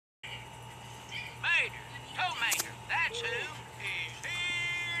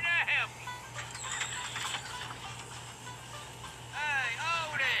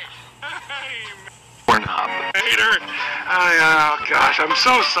Mater. Oh, gosh, I'm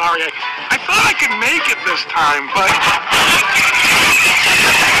so sorry. I thought I could make it this time, but...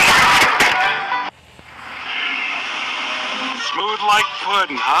 Smooth like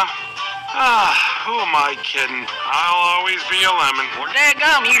pudding, huh? Ah, who am I kidding? I'll always be a lemon. Well,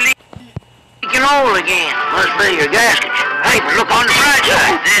 daggum, you leaking oil again. Must be your gaskets. Hey, but look on the bright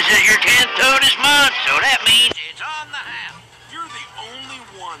side. This is your 10th tow this month, so that means it's on the house. You're the only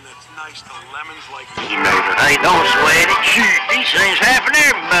one that's nice to lemons like me, Mater. Hey, don't sweat it. Shoot, these things happen to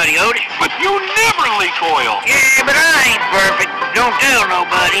everybody, Otis. But you never leak oil. Yeah, but I ain't perfect. Don't tell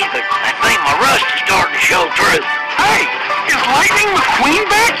nobody, but I think my rust is starting to show through. Hey, is Lightning McQueen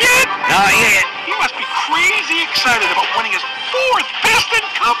back yet? Not yet. He must be crazy excited about winning his 4th Piston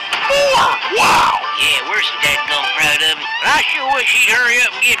Cup 4. Wow. Yeah, we're so dadgum proud of him. But I sure wish he'd hurry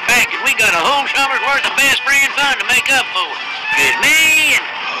up and get back, cause we got a whole summer's worth of best friend fun to make up for. Cause me and...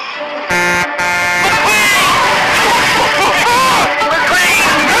 McQueen!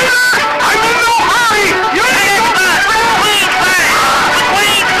 I'm in no hurry! You ain't McQueen's back!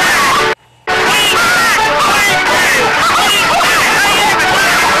 McQueen's back!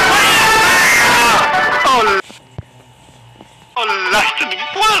 Oh, Lightning,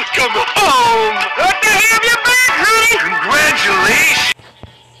 welcome home! Good to have you back, honey!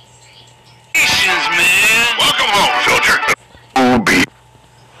 Congratulations, man! Welcome home, soldier. Oh, be...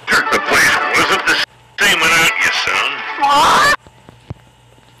 The place wasn't the same without you, son. What?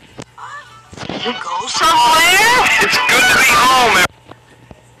 Did you go somewhere? It's good to be home,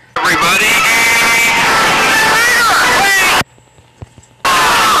 everybody.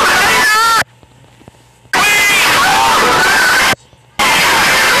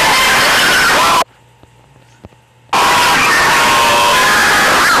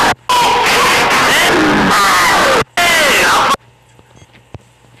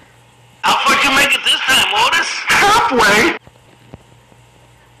 Halfway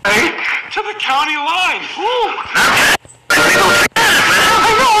to the county line. Ooh. I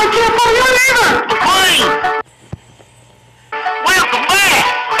know, I can't believe it either. McQueen! Welcome back!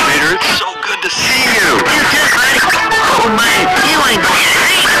 Mater, it's so good to see you. You just let it go. Oh, man, you ain't going to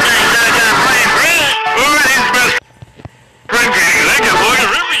see the things I got planned for us. Who are these best friends of yours? I got boys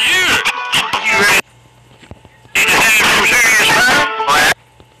every year. You ready to have some serious fun? Well,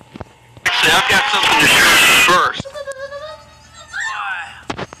 actually, I've got something to share with you first.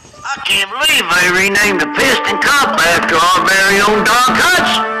 I can't believe they renamed the Piston Cup after our very own Doc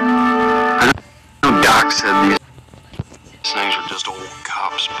Hudson. Doc said these things are just old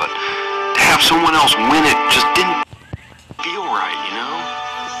cups, but to have someone else win it just didn't feel right, you know?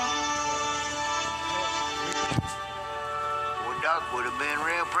 Well, Doc would have been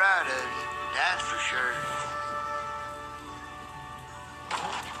real proud of you, that's for sure.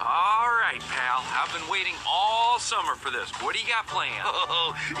 All right, pal. I've been waiting all summer for this. What do you got planned?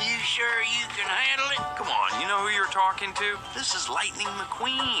 Oh, you sure you can handle it? Come on, you know who you're talking to? This is Lightning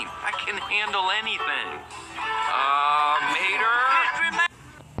McQueen. I can handle anything. Mater? Just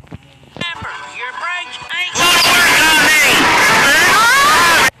remember, your brakes ain't gonna work on me!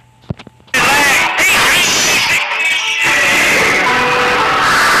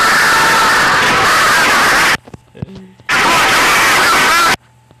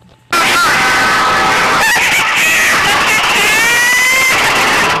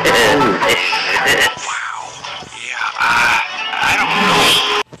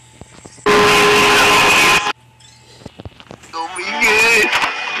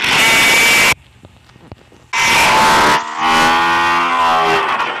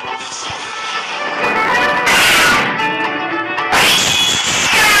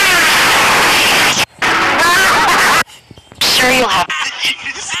 Sure you'll have...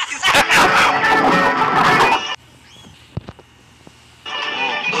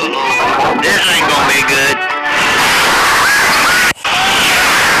 This ain't gonna be good.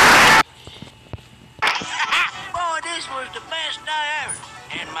 Boy, this was the best day ever.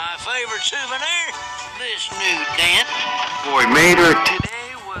 And my favorite souvenir, this new dent. Boy, Mater,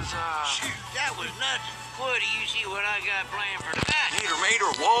 Today was, Shoot, that was nothing. Boy, do you see what I got planned for tonight?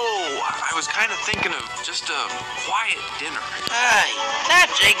 Mater, whoa. I was kind of thinking of just a quiet dinner. Hey,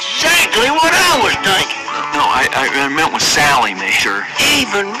 that's exactly what I was thinking. No, I meant with Sally, Mater.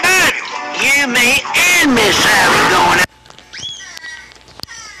 Even better. You, me, and Miss Sally going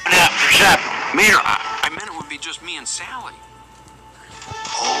out for supper. Mater, I meant it would be just me and Sally.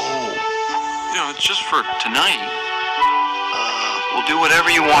 Oh. You know, it's just for tonight. We'll do whatever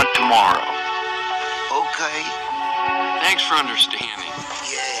you want tomorrow. Okay. Thanks for understanding.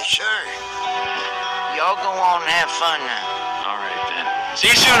 Yeah, sure. Y'all go on and have fun now. All right, then. See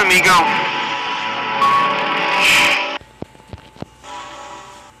you soon, amigo.